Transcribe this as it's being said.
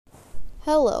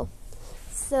Hello.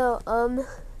 So,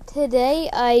 today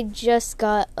I just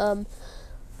got, a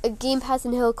Game Pass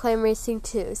in Hill Climb Racing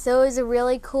 2. So it was a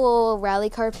really cool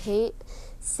rally car paint,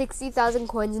 60,000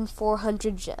 coins and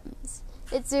 400 gems.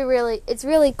 It's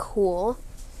really cool.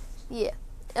 Yeah.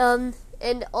 And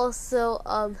also,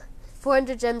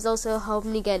 400 gems also helped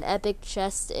me get an epic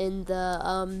chest in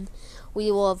the,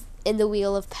 Wheel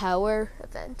of Power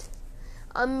event.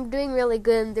 I'm doing really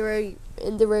good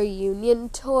in the reunion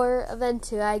tour event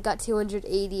too. I got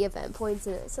 280 event points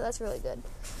in it, so that's really good.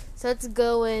 So let's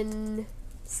go and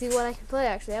see what I can play.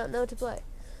 Actually, I don't know what to play.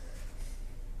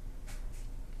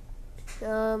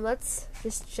 Let's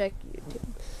just check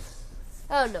YouTube.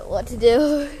 I don't know what to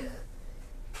do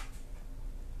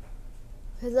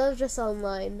because I was just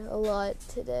online a lot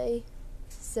today,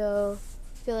 so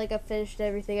I feel like I finished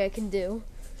everything I can do.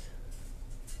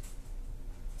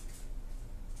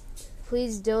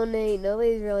 Please donate.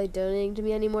 Nobody's really donating to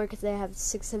me anymore because I have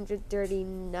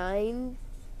 639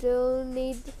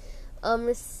 donate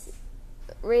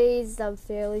raised. I'm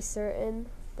fairly certain,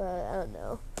 but I don't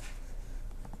know.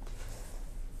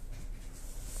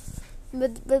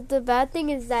 But the bad thing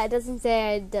is that it doesn't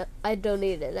say I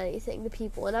donated anything to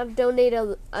people, and I've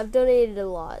donated a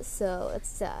lot, so it's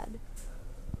sad.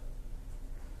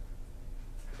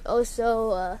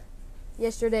 Also,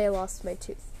 yesterday I lost my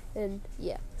tooth, and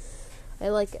yeah. I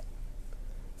like it.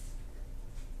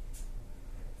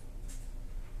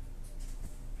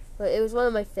 But it was one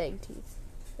of my fang teeth.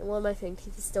 And one of my fang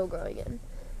teeth is still growing in.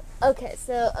 Okay,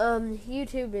 so,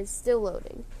 YouTube is still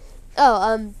loading.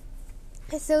 Oh,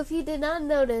 so if you did not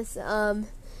notice, of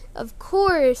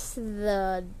course,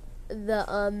 the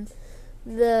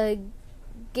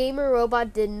gamer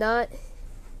robot did not,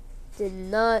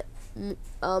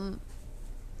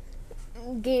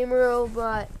 gamer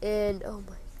robot and, oh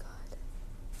my,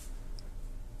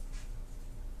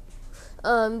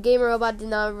 Gamer Robot did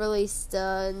not release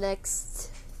the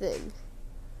next thing.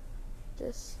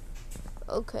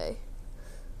 Okay.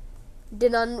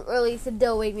 Did not release the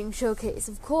Dell Awakening Showcase.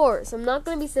 Of course, I'm not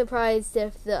going to be surprised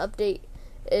if the update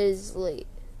is late.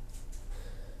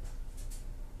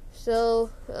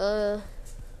 So,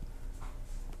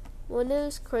 when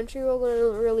is Crunchyroll going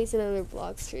to release another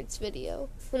Blog Streets video?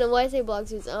 Why I say Blog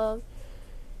Streets,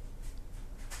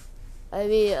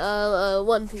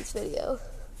 One Piece video.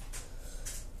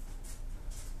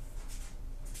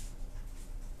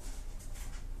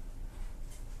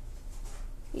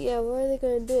 Yeah, what are they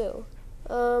going to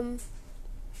do?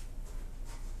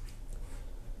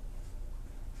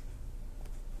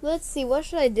 Let's see, what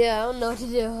should I do? I don't know what to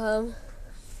do.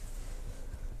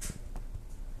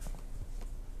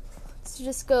 Let's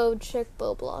just go check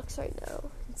Roblox right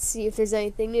now and see if there's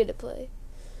anything new to play.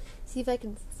 See if I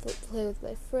can play with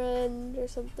my friend or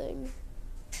something.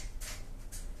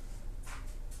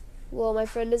 Well, my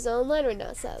friend is online right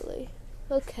now, sadly.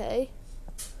 Okay.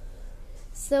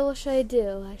 So what should I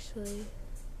do, actually?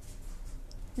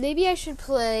 Maybe I should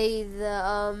play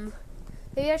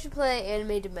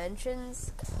Anime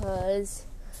Dimensions, because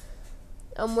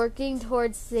I'm working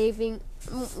towards saving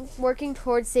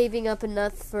up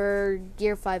enough for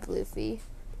Gear 5 Luffy.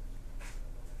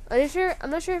 I'm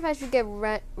not sure if I should get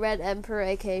Red Emperor,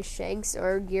 aka Shanks,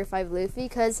 or Gear 5 Luffy,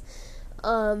 because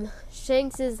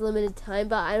Shanks is limited time,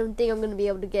 but I don't think I'm going to be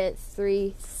able to get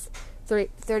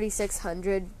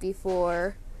 3600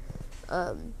 before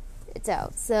it's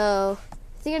out. So I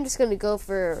think I'm just gonna go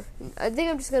for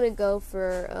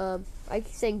I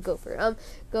keep saying go for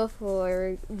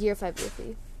Gear 5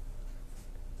 Luffy.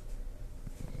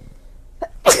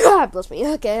 Bless me.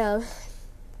 Okay,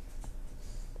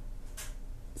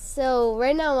 so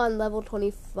right now I'm on level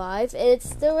 25, and it's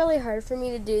still really hard for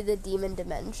me to do the Demon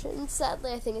Dimension.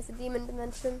 Sadly, I think it's a Demon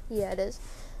Dimension. Yeah, it is.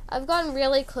 I've gotten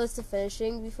really close to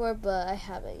finishing before, but I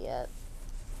haven't yet.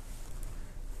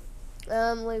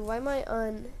 Why am I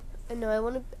on? No, I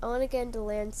want to get into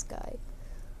Land Sky.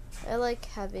 I like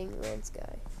having Land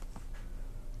Sky.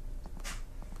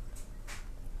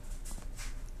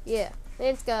 Yeah,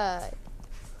 Land Sky.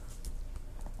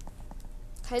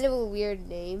 Kind of a weird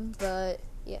name, but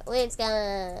yeah, Land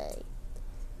Sky.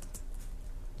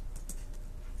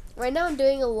 Right now, I'm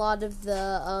doing a lot of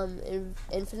the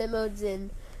infinite modes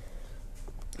in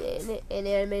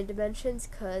Anime Dimensions,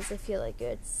 because I feel like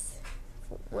it's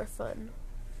more fun.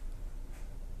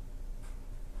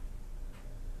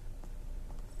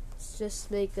 Let's just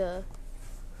make a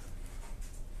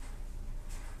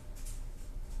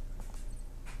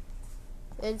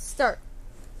and start.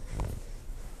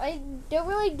 I don't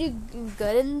really do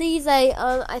good in these.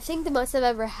 I think the most I've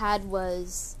ever had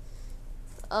was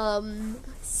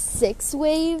 6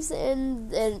 waves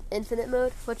in infinite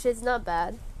mode, which is not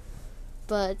bad,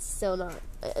 but still not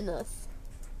enough.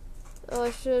 Oh,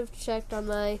 I should have checked on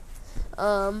my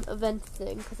event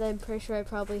thing, because I'm pretty sure I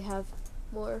probably have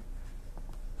more.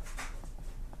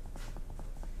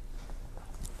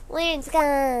 Land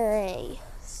Sky!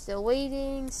 Still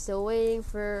waiting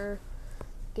for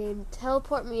game to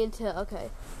teleport me into, okay.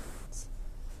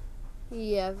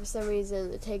 Yeah, for some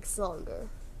reason it takes longer.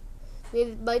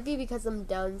 Maybe it might be because I'm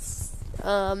down,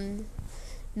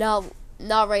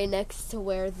 not right next to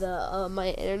where the, my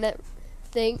internet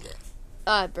thing,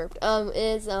 I burped,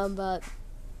 is, but,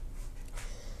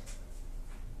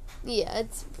 yeah,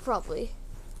 it's probably.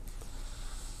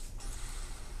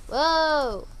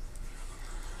 Whoa!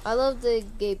 I love the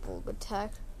Gable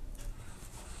attack.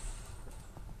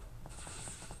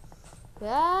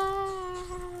 Ah!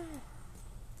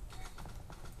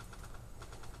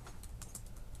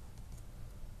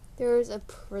 There's a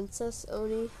Princess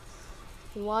Oni.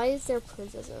 Why is there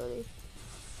Princess Oni?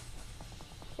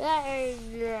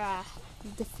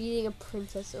 I'm defeating a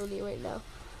Princess Oni right now.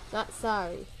 Not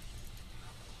sorry.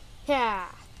 Yeah.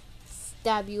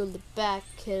 Stab you in the back,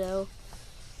 kiddo.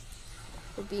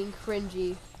 For being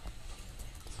cringy.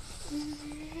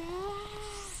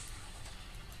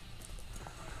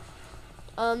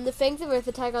 The Fangs of Earth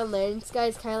attack on Land Sky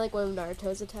is kind of like one of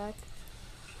Naruto's attack.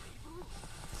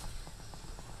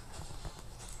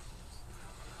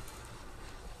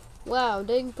 Wow, I'm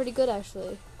doing pretty good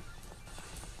actually.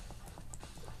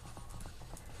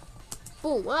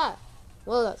 Boom, ah!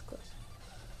 Well, that's close.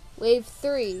 Wave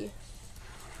 3.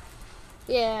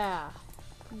 Yeah.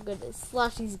 I'm gonna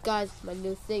slash these guys with my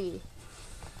new thingy.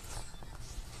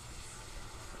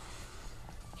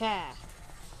 Yeah.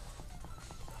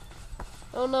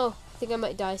 Oh no, I think I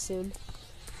might die soon.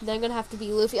 Then I'm gonna have to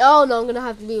be Luffy. Oh no, I'm gonna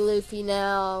have to be Luffy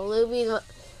now.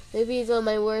 Luffy's one of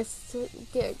my worst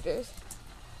characters.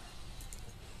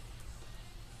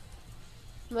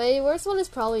 My worst one is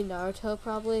probably Naruto,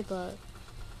 but...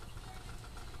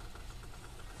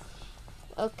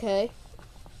 Okay.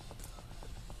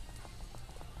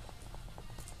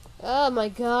 Oh my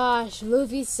gosh,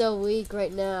 Luffy's so weak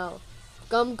right now.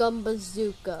 Gum Gum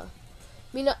Bazooka.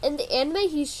 I mean, in the anime,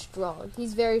 he's strong.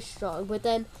 He's very strong. But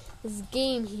then, this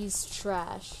game, he's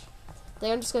trash.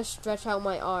 Then I'm just gonna stretch out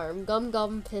my arm. Gum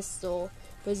Gum Pistol.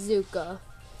 Bazooka.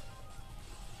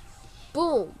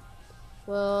 Boom!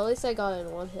 Well, at least I got it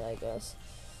in one hit, I guess.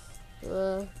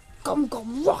 Gum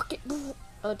Gum Rocket!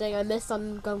 Oh, dang, I missed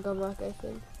on Gum Gum Rocket, I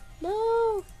think.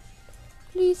 No!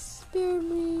 Please spare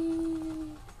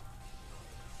me.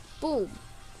 Boom.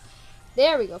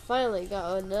 There we go, finally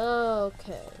got one.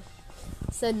 Okay.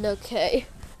 Said okay.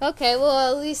 Okay,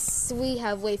 well, at least we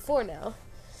have wave 4 now.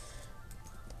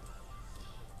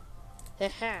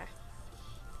 Haha.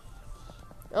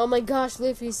 Oh my gosh,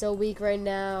 Luffy's so weak right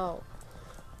now.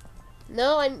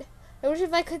 No, I wish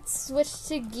if I could switch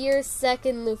to gear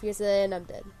 2nd Luffy, so then I'm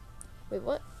dead. Wait,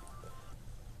 what?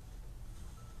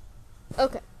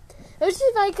 Okay. I wish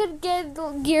if I could get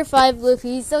gear 5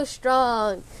 Luffy, he's so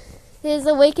strong. His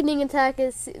awakening attack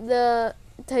is, the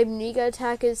type Nika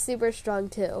attack is super strong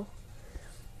too.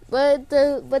 But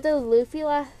the Luffy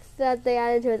laugh that they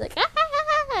added to it is like,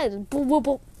 ah, boom, boom,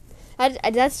 boom.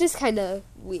 That's just kind of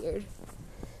weird.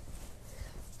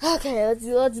 Okay,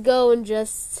 let's go and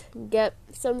just get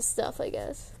some stuff, I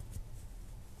guess.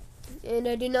 And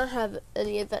I do not have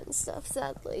any event stuff,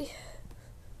 sadly.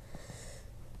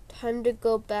 Time to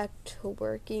go back to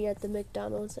working at the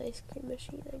McDonald's ice cream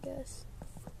machine, I guess.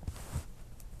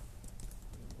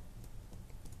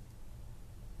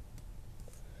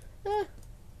 Ah,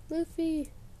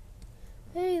 Luffy.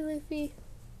 Hey, Luffy.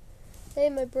 Hey,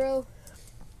 my bro.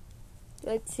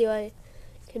 Let's see, I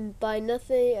can buy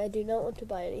nothing. I do not want to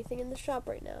buy anything in the shop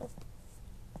right now.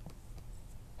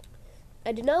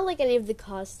 I do not like any of the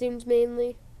costumes,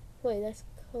 mainly. Wait, that's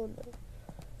Kono.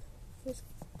 There's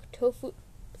tofu.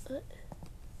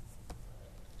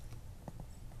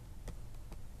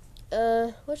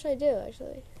 What should I do,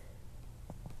 actually?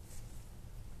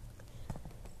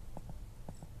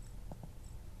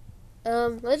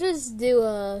 Let's just do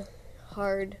a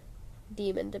hard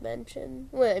demon dimension.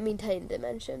 Well, I mean Titan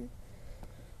dimension.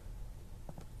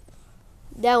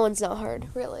 That one's not hard,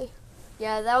 really.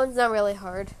 Yeah, that one's not really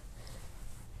hard.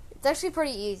 It's actually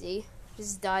pretty easy.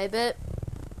 Just die a bit.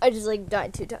 I just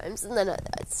died 2 times, and then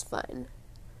it's fine.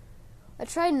 I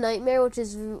tried Nightmare, which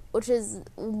is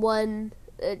one.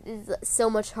 It is so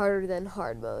much harder than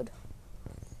hard mode.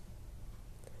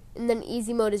 And then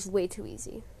easy mode is way too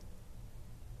easy.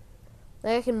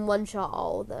 I can one-shot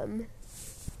all of them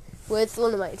with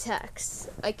one of my attacks.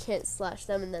 I can't slash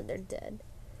them and then they're dead.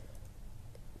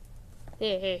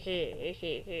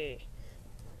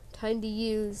 Time to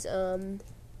use, I'm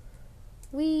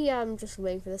just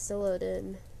waiting for this to load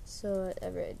in so I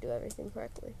do everything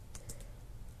correctly.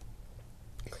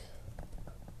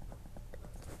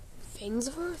 Fangs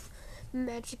of Earth,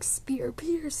 Magic Spear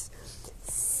Pierce,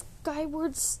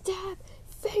 Skyward Stab,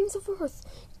 Fangs of Earth,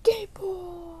 Game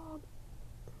Bomb!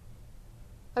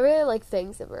 I really like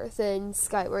Fangs of Earth and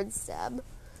Skyward Stab.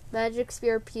 Magic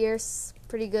Spear Pierce,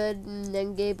 pretty good, and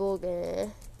then Gable, eh.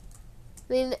 I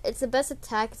mean, it's the best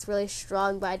attack, it's really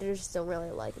strong, but I just don't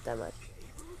really like it that much.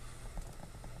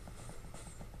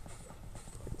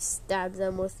 Stab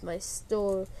them with my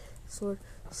sword.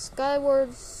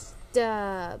 Skyward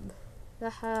Stab.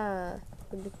 Haha. I'm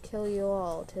going to kill you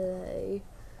all today.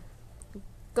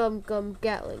 Gum Gum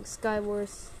Gatling. Skyward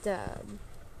Stab.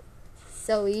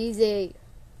 So easy.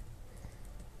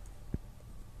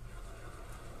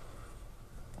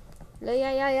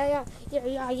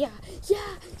 Yeah.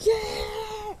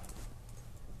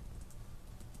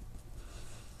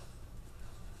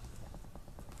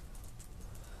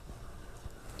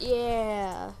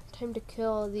 Yeah, time to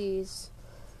kill these.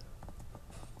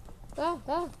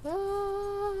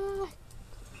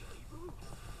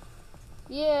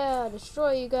 Yeah,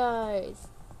 destroy you guys.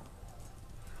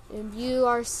 And you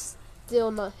are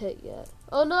still not hit yet.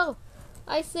 Oh no!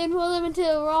 I sandwelled him into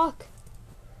a rock.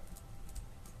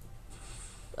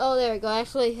 Oh, there we go. I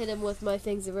actually hit him with my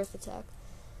Fangs of Earth attack.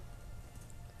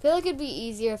 I feel like it'd be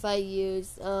easier if I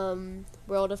used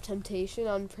World of Temptation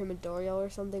on Primordial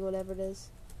or something, whatever it is.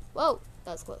 Whoa,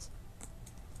 that was close.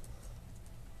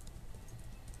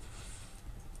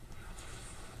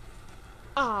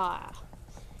 Ah,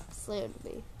 slammed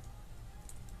me.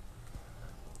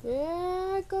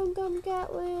 Yeah, Gum Gum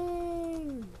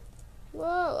Gatling.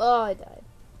 Whoa, oh, I died.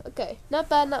 Okay, not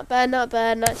bad, not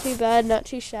too bad, not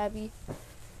too shabby.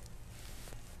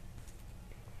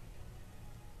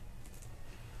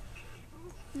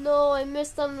 No, I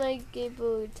missed on my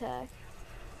Gable attack.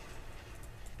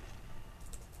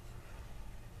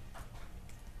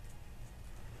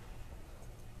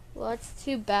 Well, that's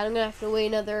too bad. I'm gonna have to wait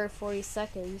another 40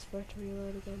 seconds for it to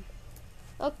reload again.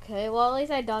 Okay, well at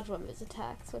least I dodged one of his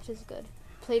attacks, which is good.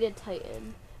 Plated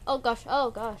Titan. Oh gosh.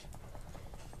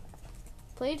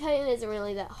 Plated Titan isn't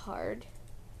really that hard.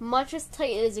 Monstrous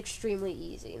Titan is extremely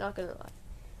easy, not gonna lie.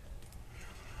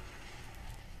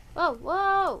 Oh,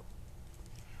 whoa!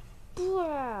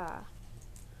 Blah.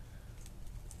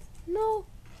 No.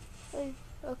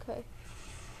 Okay.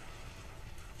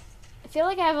 I feel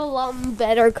like I have a lot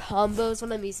better combos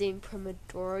when I'm using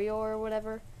Primordial or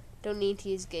whatever. Don't need to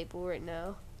use Gable right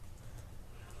now.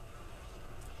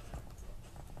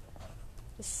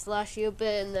 Just slash you a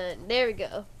bit and then, there we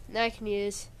go. Now I can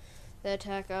use the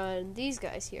attack on these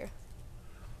guys here.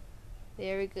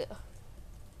 There we go.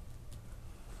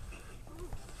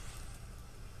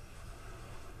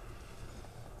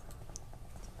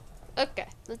 Okay,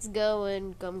 let's go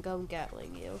and Gum Gum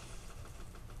Gatling you.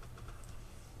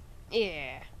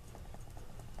 Yeah.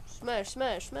 Smash.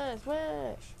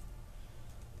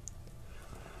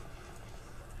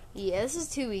 Yeah, this is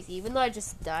too easy. Even though I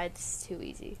just died, this is too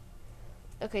easy.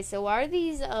 Okay, so why are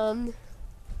these, okay,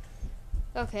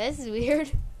 this is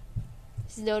weird.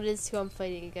 Just notice who I'm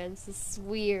fighting against. This is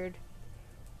weird.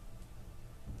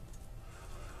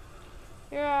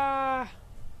 Yeah.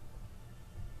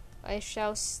 I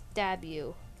shall stab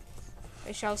you.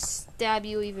 I shall stab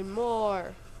you even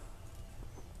more.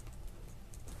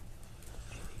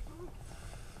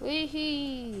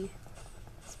 Weehee.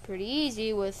 It's pretty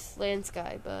easy with Land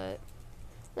Sky, but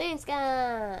Land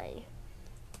Sky.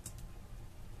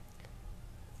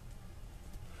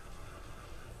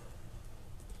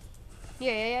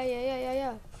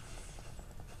 Yeah.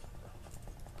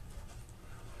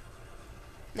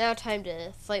 Now time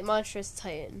to fight Monstrous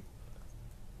Titan.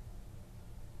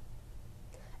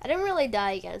 I didn't really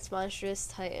die against Monstrous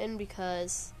Titan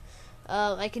because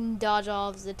I can dodge all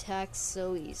of his attacks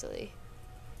so easily.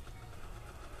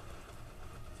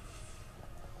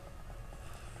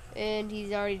 And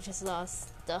he's already just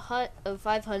lost the hut of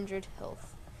 500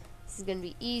 health. This is gonna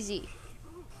be easy.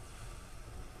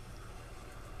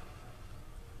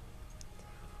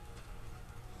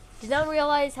 Did not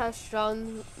realize how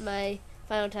strong my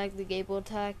final attack, the Gable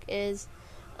attack, is.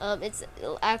 It's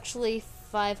actually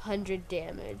 500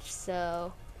 damage,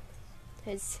 so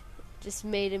it's just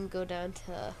made him go down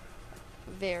to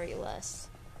very less.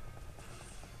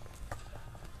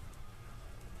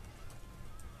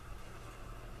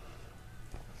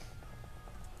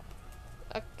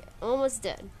 Okay, almost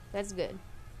dead. That's good.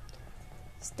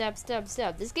 Stab.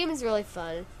 This game is really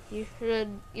fun. You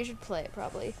should play it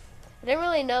probably. I didn't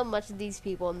really know much of these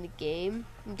people in the game.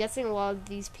 I'm guessing a lot of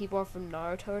these people are from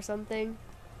Naruto or something.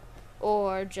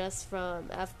 Or just from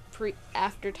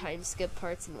after time skip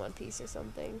parts in One Piece or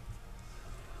something.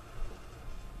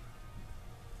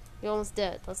 You're almost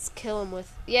dead. Let's kill him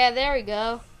with... Yeah, there we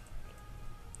go.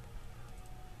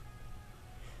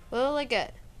 What did I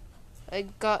get? I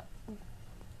got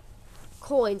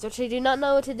coins, which I do not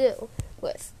know what to do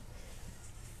with.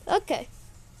 Okay.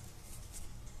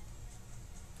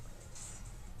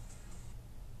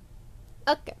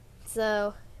 Okay,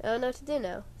 so I don't know what to do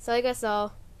now. So I guess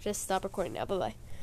I'll just stop recording now. Bye-bye.